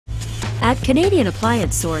At Canadian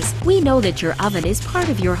Appliance Source, we know that your oven is part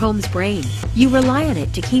of your home's brain. You rely on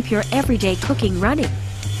it to keep your everyday cooking running.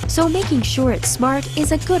 So making sure it's smart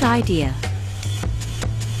is a good idea.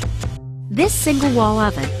 This single wall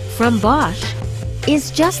oven from Bosch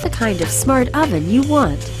is just the kind of smart oven you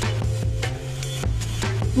want.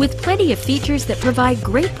 With plenty of features that provide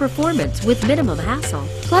great performance with minimum hassle,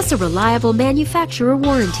 plus a reliable manufacturer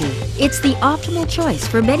warranty, it's the optimal choice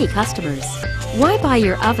for many customers. Why buy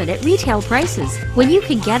your oven at retail prices when you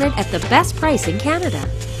can get it at the best price in Canada?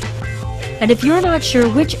 And if you're not sure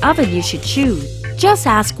which oven you should choose, just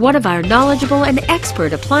ask one of our knowledgeable and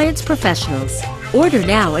expert appliance professionals. Order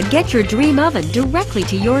now and get your dream oven directly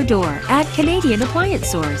to your door at Canadian Appliance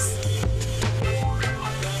Source.